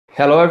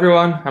Hello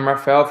everyone, I'm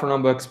Rafael from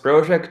Notebooks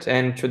Project,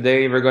 and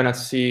today we're gonna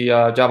see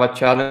a Java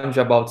challenge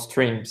about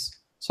streams.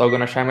 So I'm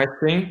gonna share my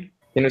screen.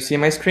 Can you see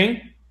my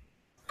screen?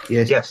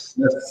 Yes.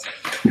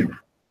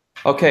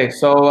 Okay,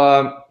 so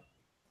I'm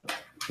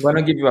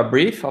gonna give you a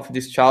brief of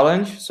this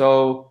challenge.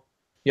 So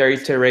we are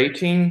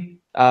iterating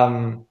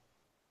a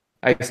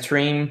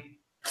stream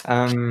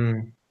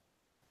from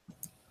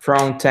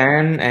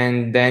 10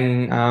 and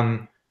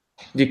then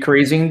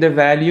decreasing the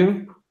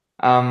value,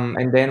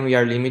 and then we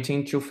are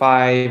limiting to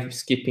 5,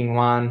 skipping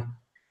 1.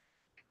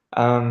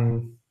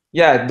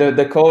 Yeah,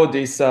 the code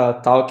is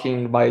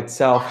talking by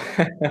itself,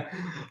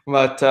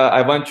 but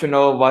I want to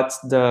know what's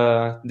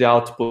the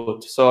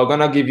output. So I'm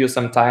gonna give you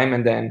some time,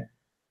 and then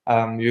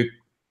you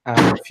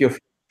feel free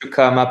to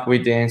come up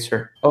with the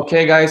answer.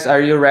 Okay, guys,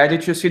 are you ready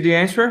to see the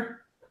answer?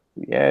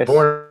 Yes.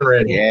 Born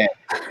ready. Yeah.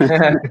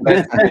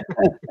 Let's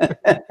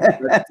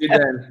see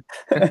then.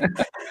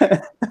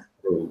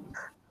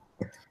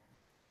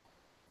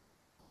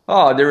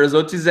 Oh, the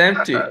result is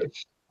empty. Oh,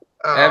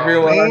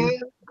 Everyone man.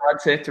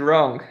 got it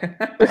wrong.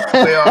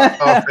 We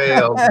all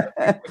failed.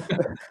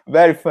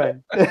 Very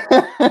fun.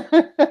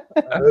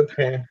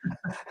 Okay,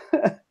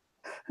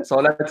 So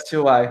let's see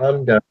why.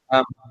 I'm done.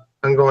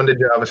 I'm going to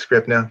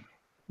JavaScript now.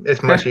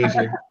 It's much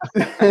easier.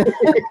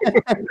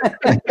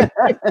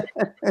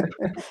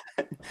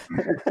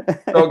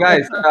 So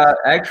guys,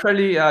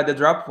 actually the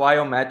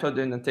dropWhile method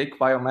and the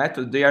takeWhile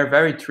method, they are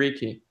very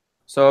tricky.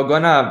 So I'm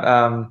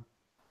gonna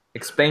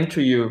explain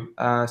to you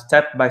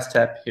step by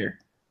step here.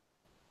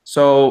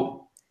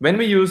 So when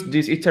we use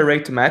this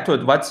iterate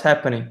method, what's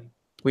happening?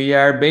 We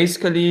are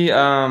basically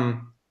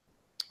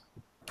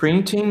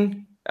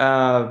printing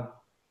an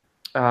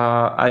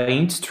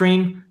int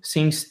string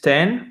since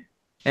 10,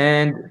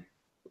 and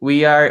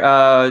we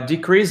are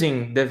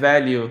decreasing the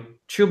value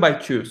 2 by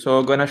 2. So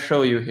I'm gonna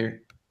show you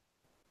here.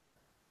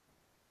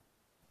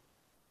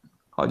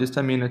 Oh, just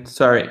a minute.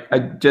 Sorry, I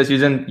just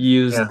didn't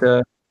use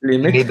the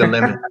limit. You need the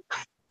limit.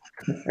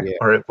 Yeah.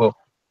 Or it will.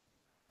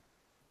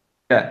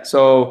 Yeah.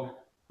 So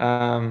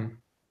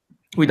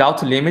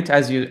without limit,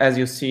 as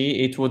you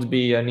see, it would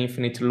be an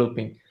infinite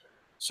looping.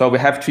 So we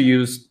have to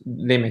use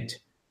limit.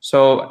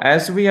 So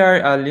as we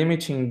are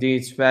limiting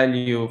this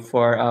value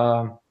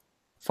for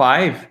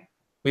 5,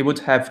 we would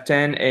have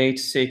 10, 8,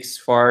 6,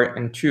 4,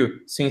 and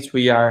 2, since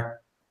we are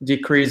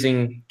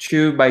decreasing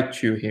 2 by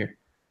 2 here.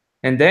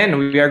 And then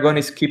we are going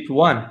to skip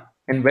 1.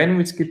 And when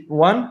we skip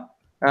 1,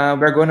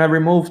 we're going to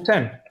remove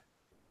 10.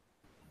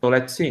 So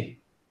let's see.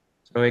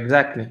 So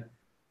exactly.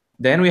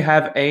 Then we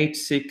have 8,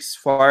 6,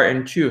 4,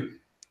 and 2.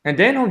 And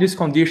then on this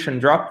condition,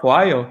 drop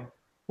while,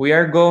 we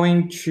are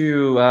going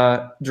to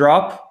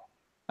drop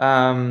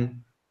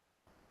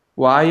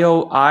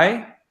while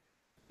I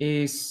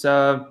is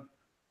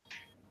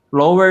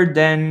lower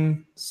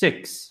than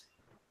 6.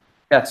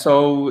 Yeah,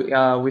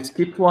 so we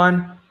skip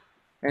 1.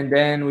 And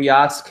then we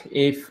ask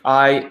if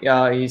I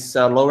is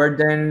lower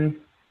than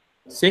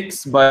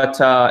 6,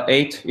 but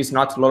 8 is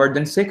not lower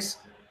than 6.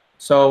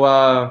 So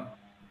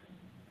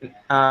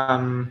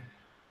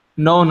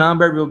no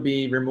number will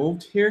be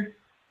removed here.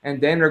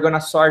 And then we're going to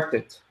sort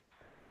it.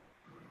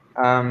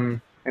 And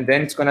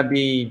then it's going to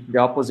be the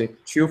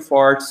opposite, 2,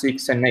 4,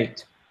 6, and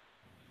 8.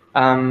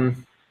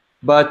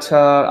 But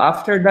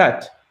after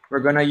that, we're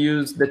going to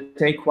use the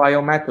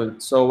takeWhile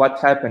method. So what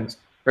happens?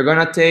 We're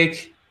going to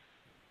take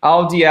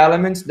all the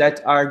elements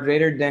that are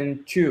greater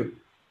than 2.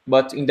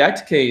 But in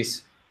that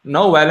case,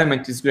 no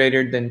element is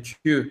greater than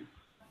 2.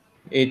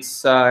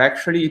 It's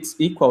actually, it's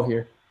equal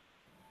here.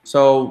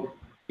 So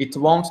it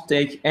won't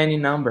take any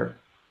number.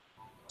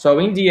 So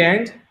in the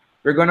end,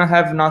 we're going to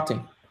have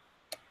nothing.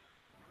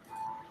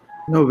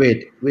 No,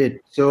 wait.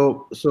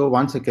 So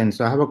 1 second.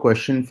 So I have a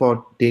question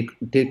for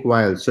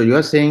takeWhile. So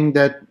you're saying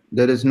that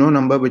there is no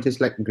number which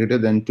is like greater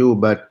than 2,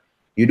 but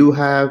you do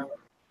have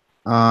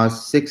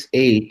 6,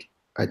 8.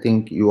 I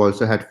think you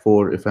also had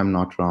 4, if I'm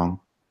not wrong.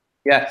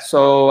 Yeah.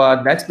 So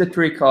that's the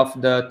trick of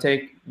the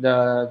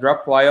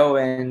dropWhile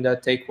and the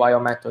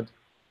takeWhile method.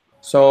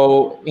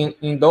 So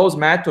in those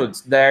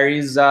methods, there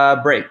is a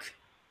break.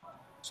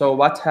 So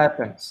what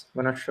happens?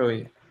 I'm gonna show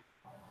you.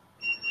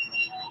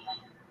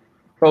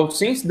 So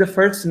since the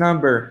first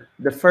number,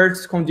 the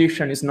first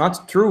condition is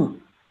not true,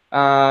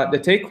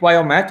 the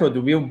takeWhile method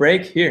will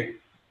break here.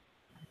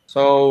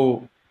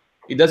 So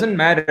it doesn't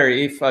matter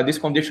if this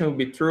condition will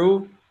be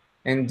true,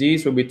 and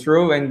this will be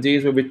true, and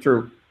this will be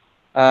true.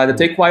 The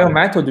takeWhile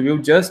method will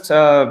just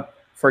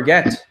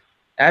forget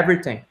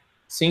everything.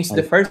 Since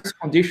the first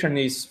condition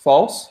is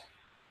false,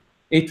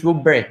 it will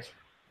break.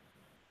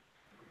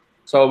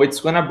 So it's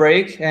gonna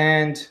break,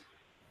 and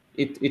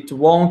it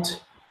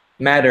won't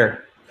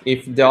matter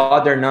if the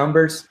other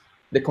numbers,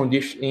 the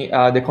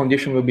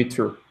condition will be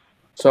true.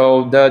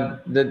 So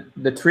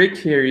the trick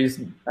here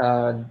is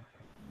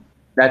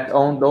that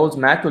on those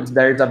methods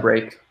there is a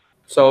break.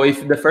 So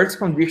if the first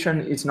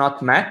condition is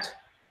not met,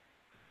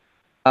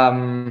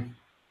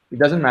 it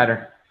doesn't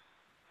matter.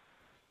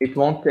 It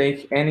won't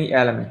take any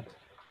element.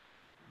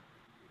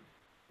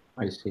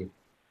 I see.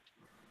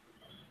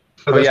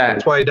 So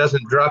that's why it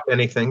doesn't drop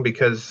anything,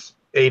 because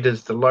 8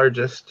 is the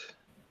largest.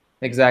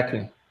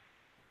 Exactly.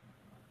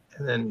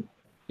 And then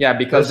Yeah,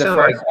 because the sound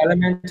first like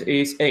element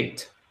is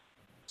 8.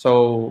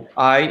 So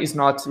I is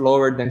not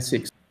lower than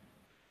 6.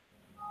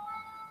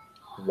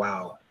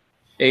 wow.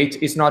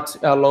 8 is not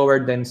lower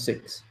than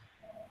 6.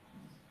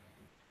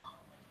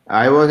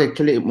 I was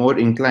actually more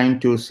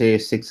inclined to say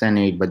 6 and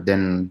 8, but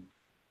then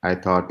I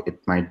thought it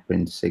might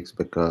print 6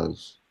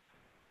 because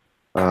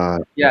Yeah.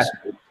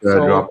 it's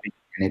So dropping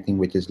anything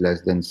which is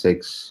less than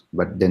 6,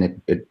 but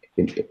then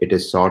it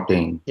is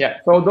sorting. yeah,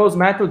 so those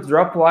methods,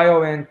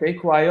 dropWhile and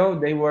takeWhile,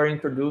 they were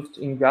introduced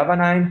in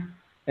Java9,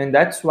 and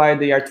that's why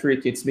they are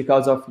tricky. It's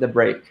because of the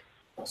break.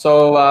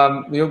 So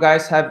you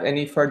guys have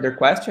any further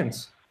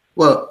questions?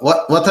 Well,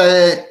 what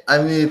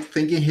I'm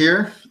thinking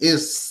here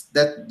is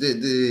that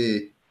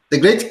the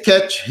great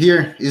catch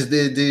here is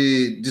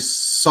the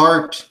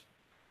sort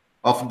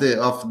of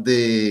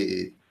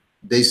the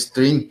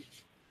string,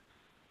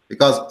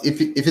 because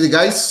if the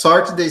guy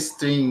sort the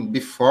string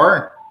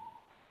before,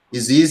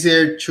 it's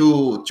easier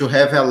to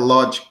have a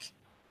logic.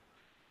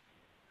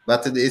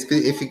 But if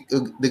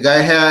the guy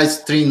has a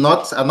string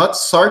not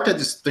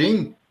sorted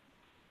string,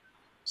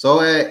 so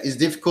it's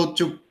difficult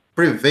to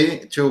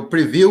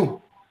preview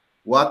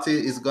what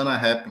is gonna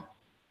happen.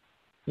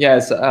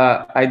 Yes,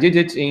 I did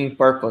it in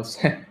purpose,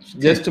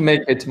 just to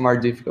make it more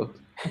difficult.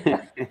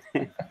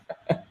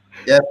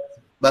 Yeah,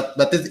 but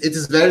it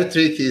is very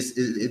tricky.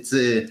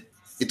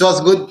 It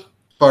was good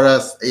for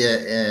us.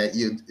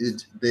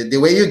 The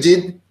way you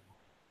did,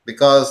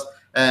 because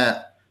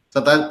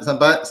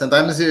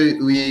sometimes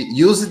we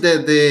use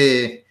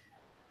the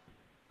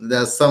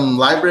some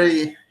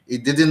library.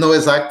 It didn't know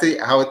exactly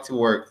how it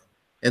worked,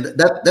 and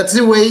that's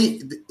the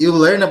way you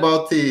learn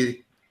about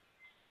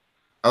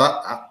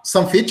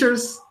some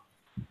features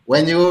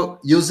when you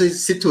use a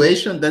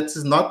situation that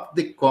is not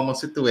the common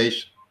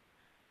situation.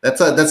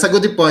 That's a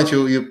good point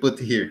you put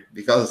here,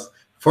 because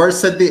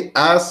forced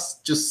us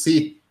to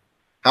see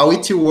how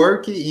it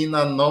work in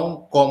a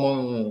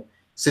non-common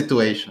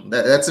situation.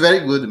 That's very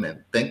good,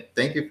 man.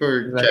 Thank you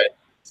for Exactly. sharing.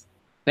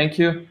 Thank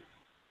you.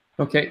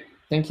 Okay,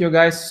 thank you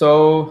guys.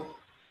 So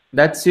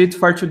that's it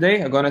for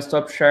today. I'm gonna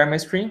stop sharing my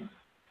screen.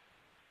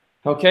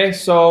 Okay,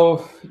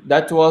 so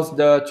that was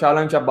the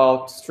challenge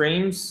about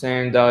streams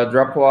and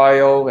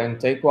dropWhile and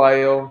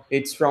takeWhile.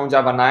 It's from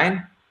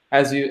Java9.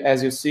 As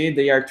you see,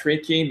 they are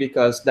tricky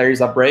because there is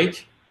a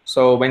break.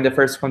 So when the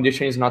first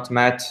condition is not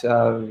met,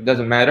 it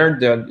doesn't matter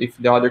if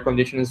the other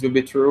conditions will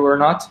be true or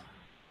not.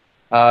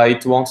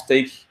 It won't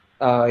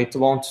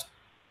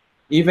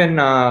even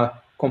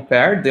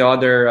compare the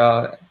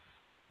other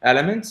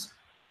elements.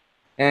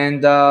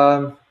 And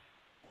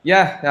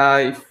yeah,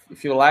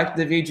 if you like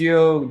the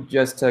video,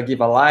 just give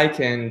a like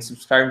and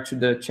subscribe to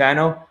the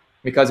channel,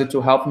 because it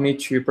will help me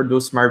to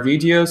produce more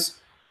videos.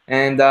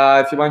 And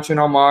if you want to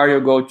know more, you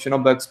go to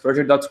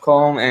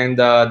nobugsproject.com, and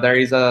there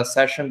is a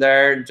session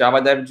there,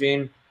 Java Dev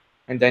Gym,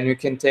 and then you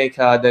can take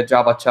the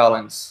Java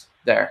challenge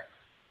there.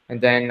 And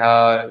then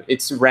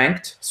it's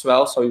ranked as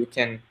well, so you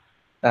can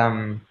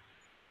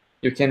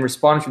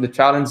respond to the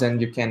challenge and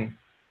you can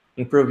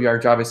improve your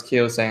Java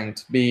skills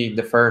and be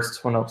the first,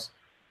 who knows.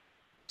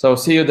 So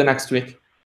see you the next week.